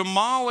to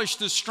demolish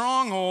the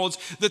strongholds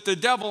that the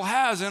devil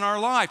has in our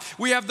life.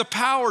 We have the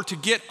power to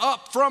get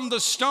up from the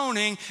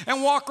stoning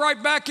and walk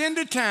right back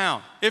into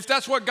town, if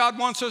that's what God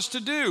wants us to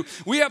do.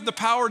 We have the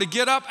power to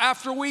get up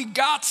after we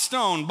got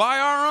stoned by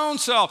our own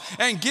self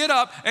and get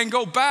up and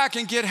go back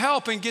and get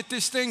help and get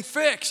this thing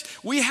fixed.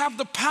 We have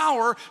the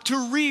power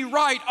to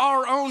rewrite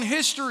our own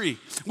history.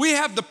 We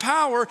have the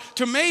power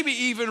to maybe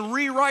even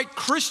rewrite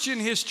Christian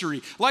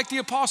history like the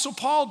Apostle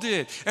Paul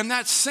did. And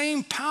that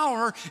same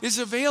power is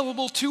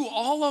available to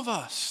all of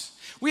us.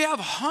 We have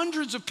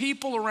hundreds of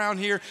people around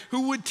here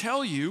who would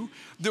tell you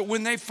that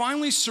when they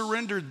finally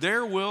surrendered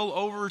their will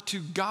over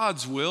to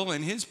God's will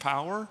and his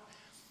power,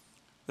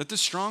 that the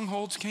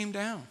strongholds came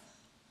down.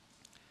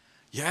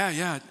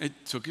 Yeah, it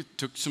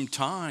took some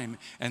time,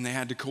 and they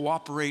had to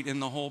cooperate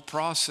in the whole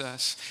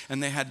process,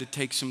 and they had to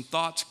take some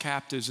thoughts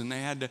captives, and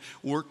they had to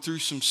work through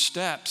some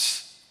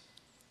steps.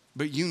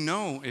 But you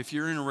know, if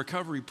you're in a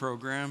recovery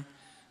program,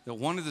 that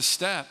one of the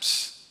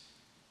steps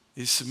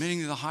is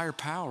submitting to the higher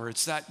power.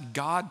 It's that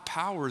God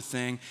power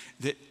thing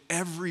that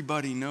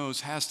everybody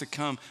knows has to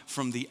come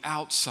from the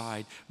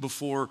outside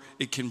before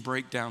it can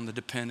break down the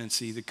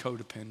dependency, the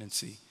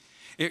codependency.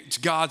 It's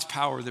God's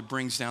power that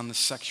brings down the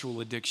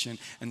sexual addiction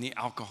and the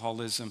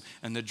alcoholism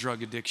and the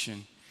drug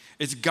addiction.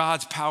 It's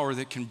God's power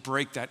that can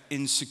break that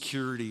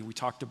insecurity we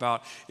talked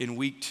about in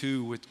week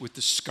 2 with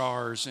the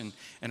scars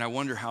and I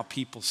wonder how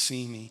people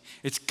see me.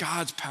 It's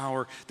God's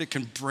power that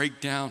can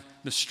break down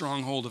the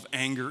stronghold of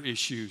anger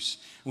issues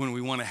when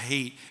we want to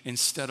hate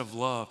instead of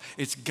love.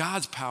 It's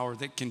God's power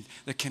that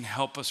can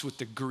help us with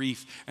the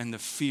grief and the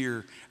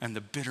fear and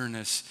the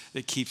bitterness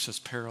that keeps us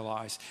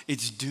paralyzed.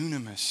 It's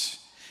dunamis.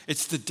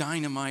 It's the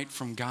dynamite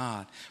from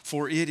God.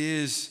 For it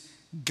is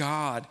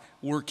God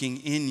working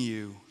in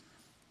you,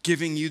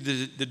 giving you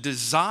the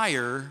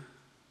desire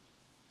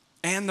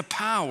and the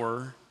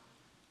power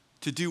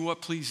to do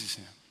what pleases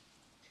him.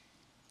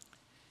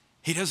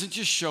 He doesn't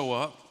just show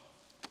up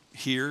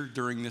here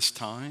during this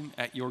time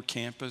at your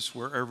campus,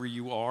 wherever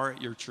you are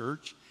at your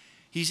church.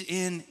 He's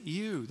in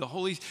you.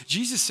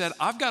 Jesus said,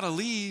 I've got to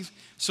leave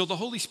so the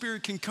Holy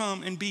Spirit can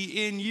come and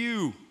be in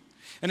you.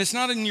 And it's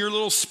not in your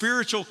little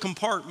spiritual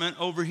compartment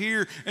over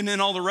here, and then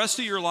all the rest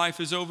of your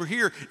life is over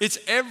here. It's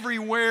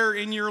everywhere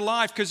in your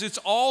life because it's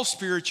all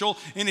spiritual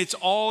and it's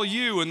all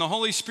you. And the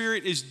Holy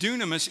Spirit is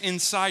dunamis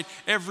inside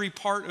every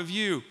part of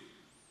you.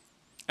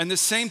 And the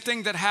same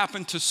thing that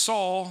happened to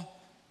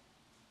Saul,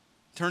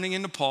 turning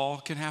into Paul,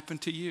 can happen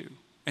to you.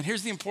 And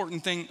here's the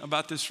important thing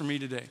about this for me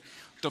today.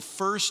 The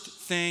first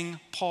thing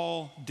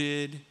Paul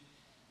did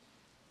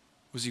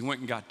was he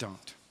went and got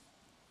dunked.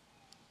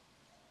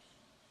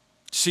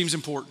 Seems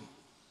important.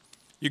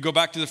 You go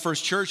back to the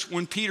first church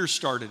when Peter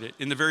started it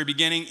in the very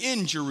beginning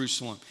in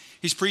Jerusalem.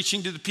 He's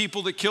preaching to the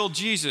people that killed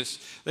Jesus.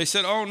 They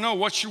said, oh no,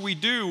 what should we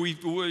do?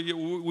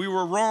 We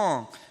were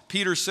wrong.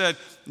 Peter said,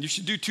 you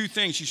should do two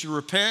things. You should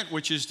repent,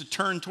 which is to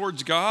turn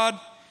towards God,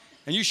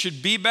 and you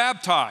should be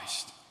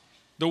baptized.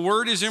 The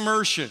word is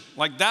immersion.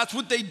 Like that's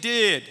what they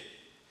did.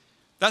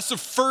 That's the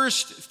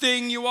first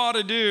thing you ought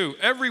to do.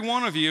 Every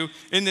one of you,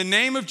 in the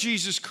name of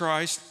Jesus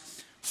Christ,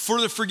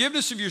 for the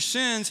forgiveness of your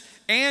sins,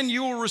 and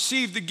you will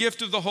receive the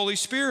gift of the Holy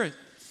Spirit.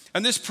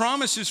 And this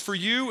promise is for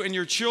you and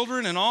your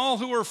children and all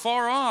who are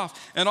far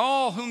off and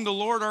all whom the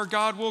Lord our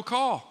God will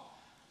call.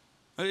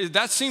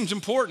 That seems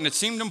important. It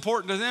seemed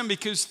important to them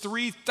because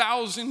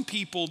 3,000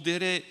 people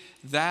did it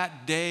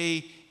that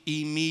day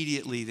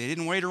immediately. They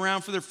didn't wait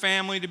around for their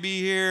family to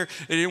be here.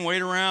 They didn't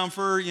wait around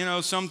for,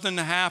 something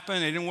to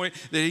happen. They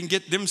didn't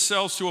get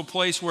themselves to a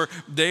place where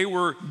they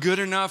were good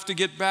enough to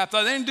get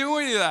baptized. They didn't do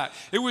any of that.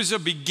 It was a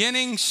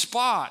beginning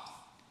spot.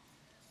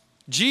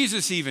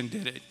 Jesus even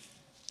did it.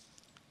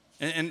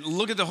 And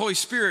look at the Holy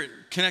Spirit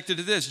connected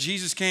to this.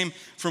 Jesus came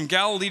from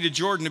Galilee to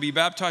Jordan to be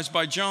baptized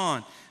by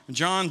John. And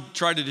John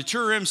tried to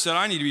deter him, said,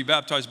 I need to be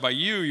baptized by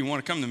you. You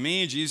want to come to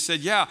me? And Jesus said,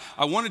 yeah,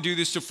 I want to do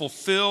this to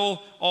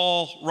fulfill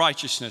all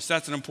righteousness.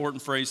 That's an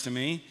important phrase to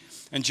me.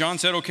 And John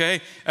said,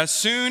 okay. As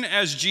soon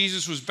as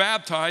Jesus was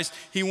baptized,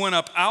 he went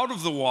up out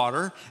of the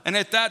water. And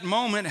at that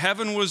moment,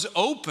 heaven was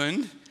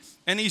opened.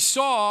 And he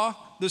saw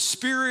the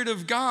Spirit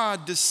of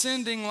God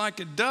descending like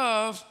a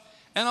dove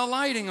and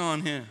alighting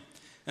on him.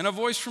 And a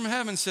voice from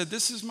heaven said,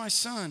 this is my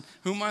Son,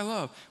 whom I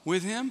love.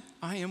 With him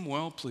I am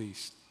well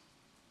pleased.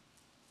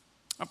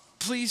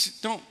 Please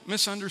don't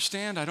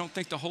misunderstand. I don't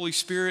think the Holy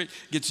Spirit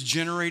gets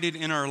generated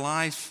in our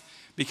life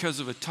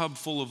because of a tub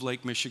full of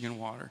Lake Michigan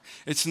water.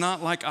 It's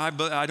not like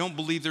I don't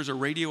believe there's a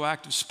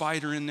radioactive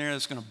spider in there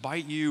that's going to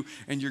bite you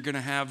and you're going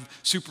to have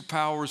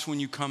superpowers when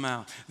you come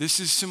out. This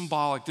is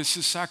symbolic. This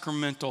is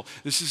sacramental.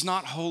 This is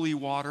not holy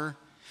water.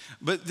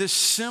 But this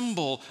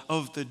symbol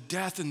of the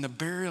death and the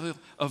burial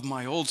of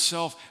my old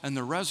self and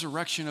the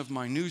resurrection of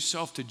my new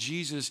self to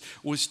Jesus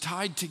was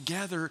tied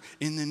together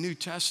in the New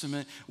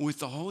Testament with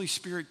the Holy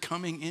Spirit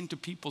coming into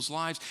people's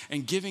lives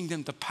and giving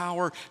them the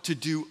power to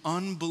do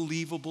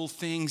unbelievable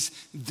things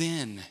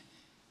then.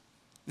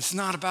 It's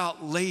not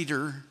about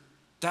later.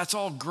 That's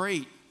all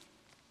great.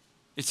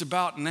 It's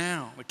about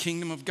now. The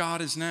kingdom of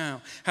God is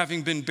now.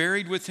 Having been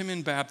buried with him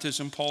in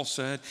baptism, Paul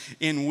said,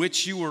 in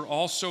which you were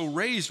also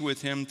raised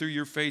with him through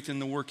your faith in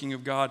the working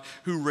of God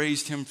who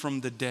raised him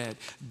from the dead.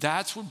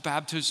 That's what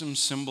baptism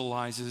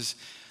symbolizes.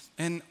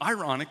 And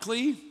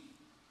ironically,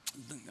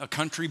 a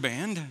country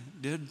band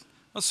did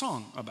a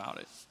song about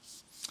it.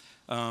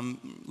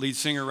 Lead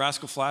singer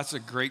Rascal Flatts is a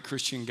great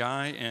Christian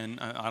guy, and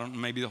I don't know,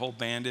 maybe the whole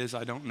band is,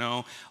 I don't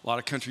know. A lot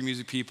of country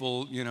music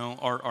people,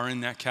 are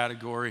in that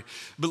category.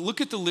 But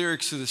look at the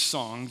lyrics of this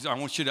song. I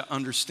want you to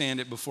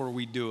understand it before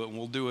we do it, and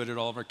we'll do it at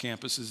all of our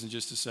campuses in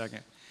just a second.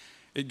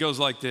 It goes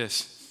like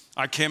this.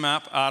 I came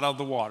up out of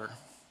the water.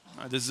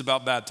 This is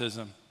about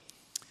baptism.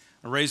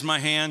 I raised my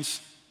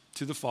hands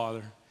to the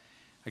Father.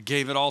 I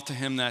gave it all to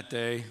him that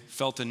day,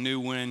 felt a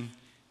new wind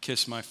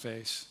kiss my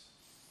face.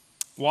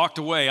 Walked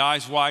away,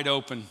 eyes wide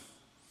open,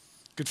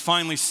 could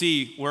finally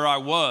see where I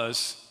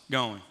was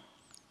going.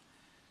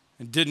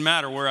 It didn't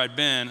matter where I'd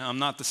been. I'm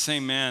not the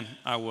same man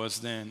I was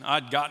then.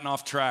 I'd gotten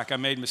off track. I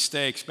made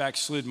mistakes,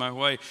 backslid my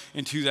way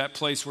into that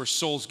place where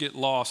souls get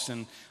lost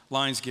and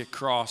lines get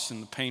crossed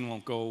and the pain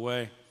won't go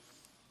away.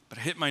 But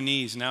I hit my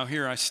knees. Now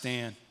here I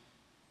stand.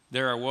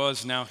 There I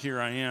was. Now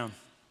here I am.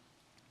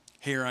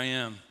 Here I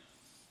am.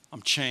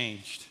 I'm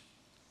changed. You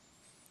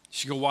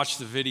should go watch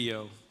the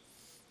video.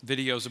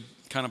 Video's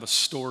kind of a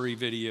story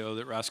video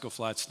that Rascal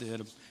Flatts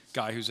did, a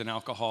guy who's an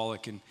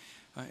alcoholic and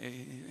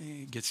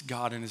gets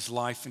God in his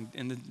life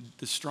and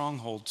the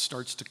stronghold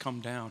starts to come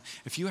down.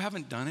 If you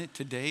haven't done it,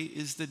 today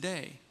is the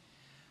day.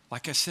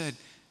 Like I said,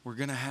 we're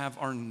going to have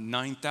our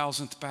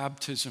 9,000th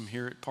baptism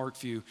here at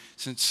Parkview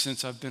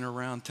since I've been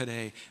around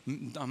today.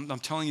 I'm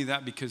telling you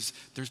that because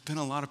there's been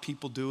a lot of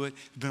people do it.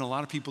 There's been a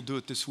lot of people do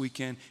it this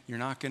weekend. You're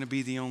not going to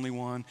be the only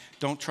one.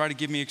 Don't try to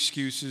give me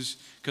excuses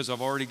because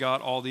I've already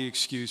got all the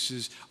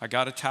excuses. I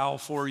got a towel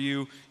for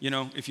you,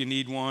 if you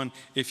need one.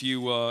 If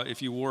you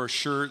wore a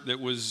shirt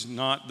that was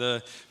not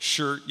the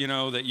shirt,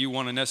 that you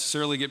want to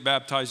necessarily get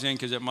baptized in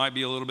because it might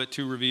be a little bit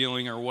too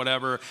revealing or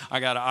whatever, I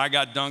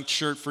got dunked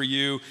shirt for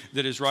you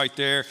that is right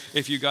there. there.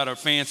 If you got a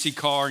fancy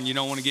car and you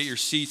don't want to get your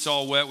seats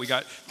all wet, we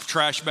got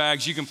trash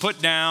bags you can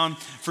put down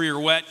for your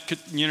wet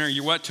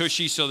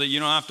tushy so that you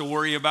don't have to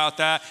worry about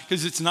that,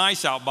 because it's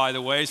nice out, by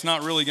the way. It's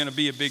not really going to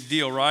be a big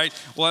deal, right?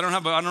 Well, I don't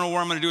know what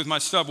I'm going to do with my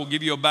stuff. We'll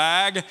give you a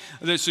bag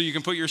so you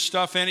can put your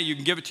stuff in it. You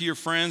can give it to your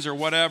friends or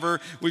whatever.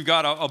 We've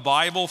got a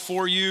Bible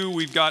for you.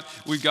 We've got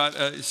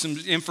some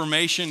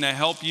information to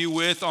help you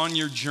with on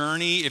your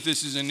journey. If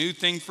this is a new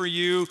thing for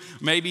you,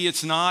 maybe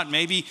it's not.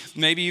 Maybe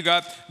you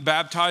got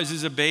baptized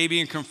as a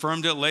baby and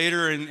confirmed it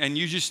later, and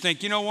you just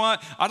think, you know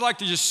what? I'd like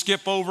to just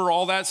skip over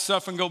all that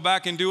stuff and go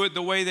back and do it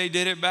the way they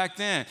did it back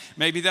then.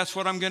 Maybe that's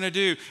what I'm going to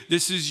do.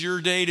 This is your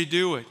day to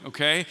do it,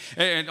 okay?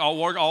 And all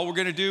we're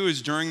going to do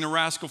is during the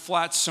Rascal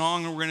Flatts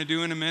song we're going to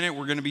do in a minute,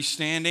 we're going to be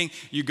standing.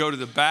 You go to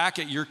the back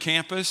at your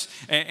campus,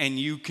 and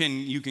you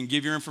can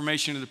give your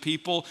information to the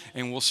people,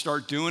 and we'll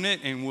start doing it,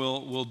 and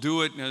we'll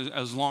do it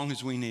as long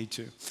as we need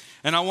to.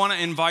 And I want to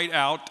invite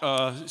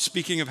out,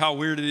 speaking of how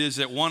weird it is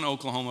that one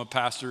Oklahoma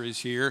pastor is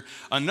here,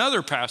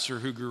 another pastor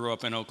who grew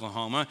up in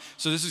Oklahoma.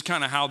 So this is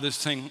kind of how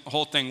this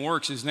whole thing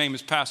works. His name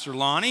is Pastor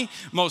Lonnie.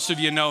 Most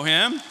of you know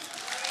him.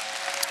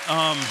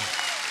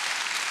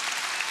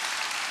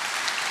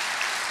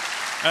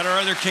 At our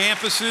other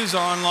campuses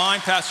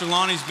online, Pastor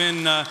Lonnie's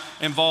been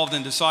involved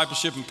in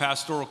discipleship and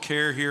pastoral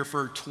care here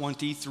for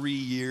 23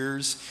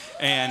 years.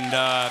 And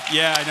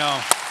yeah, I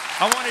know.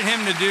 I wanted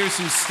him to do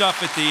some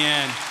stuff at the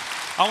end.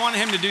 I wanted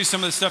him to do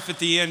some of the stuff at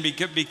the end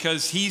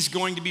because he's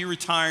going to be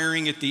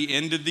retiring at the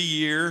end of the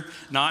year.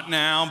 Not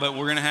now, but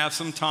we're going to have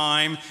some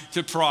time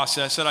to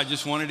process it. I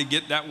just wanted to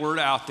get that word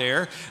out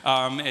there.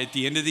 At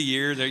the end of the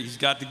year, that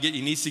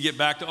he needs to get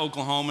back to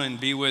Oklahoma and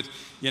be with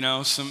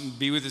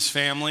his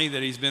family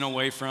that he's been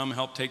away from,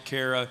 help take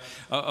care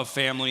of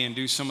family and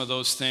do some of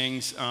those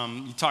things.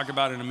 You talk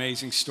about an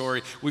amazing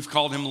story. We've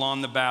called him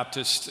Lon the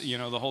Baptist,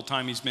 the whole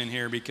time he's been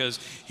here, because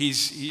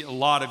a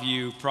lot of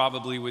you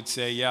probably would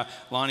say, yeah,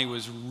 Lonnie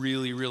was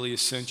really, really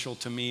essential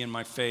to me in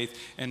my faith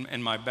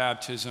and my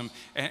baptism.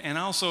 And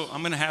also,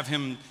 I'm going to have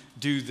him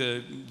do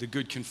the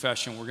good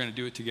confession. We're going to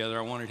do it together.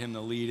 I wanted him to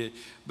lead it.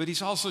 But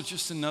he's also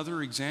just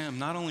another exam.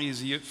 Not only is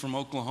he from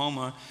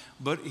Oklahoma,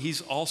 but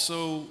he's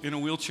also in a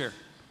wheelchair.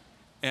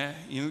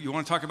 You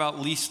want to talk about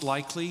least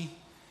likely?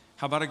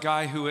 How about a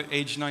guy who at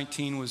age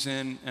 19 was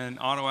in an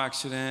auto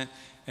accident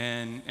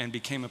and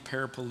became a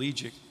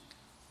paraplegic?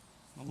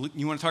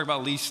 You want to talk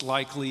about least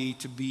likely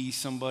to be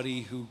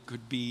somebody who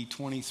could be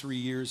 23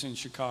 years in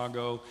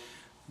Chicago,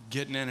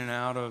 getting in and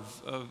out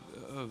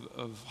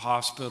of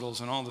hospitals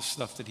and all the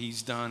stuff that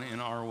he's done in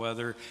our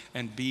weather,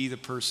 and be the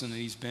person that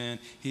he's been.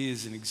 He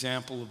is an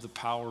example of the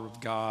power of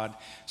God.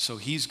 So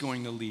he's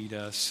going to lead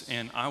us.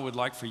 And I would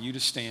like for you to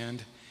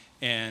stand,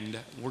 and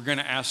we're going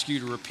to ask you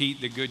to repeat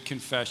the good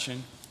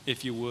confession,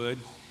 if you would.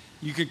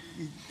 You could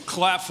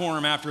clap for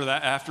him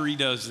after he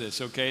does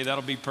this, okay?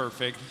 That'll be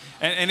perfect.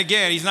 And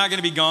again, he's not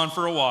going to be gone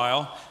for a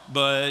while,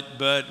 but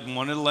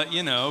wanted to let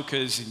you know,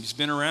 because he's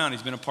been around.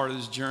 He's been a part of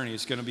this journey.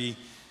 It's going to be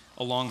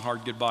a long,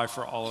 hard goodbye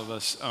for all of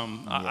us.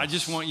 Yes. I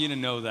just want you to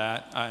know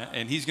that.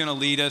 And he's going to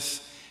lead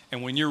us.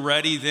 And when you're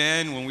ready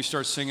then, when we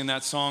start singing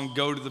that song,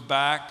 go to the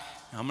back.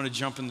 I'm going to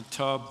jump in the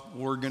tub.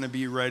 We're going to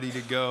be ready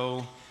to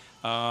go.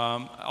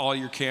 All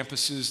your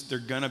campuses, they're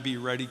going to be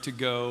ready to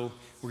go.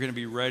 We're going to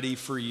be ready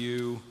for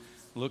you.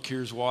 Look,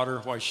 here's water.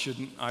 Why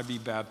shouldn't I be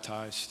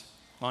baptized?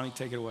 Lonnie,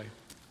 take it away.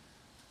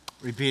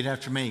 Repeat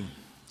after me.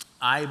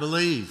 I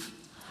believe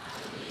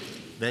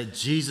that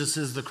Jesus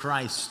is the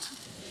Christ,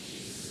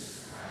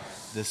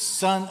 the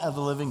Son of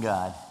the living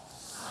God,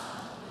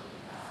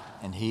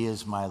 and he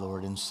is my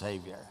Lord and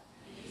Savior.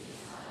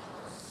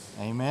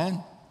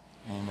 Amen.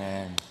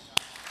 Amen.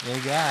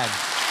 Thank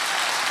God.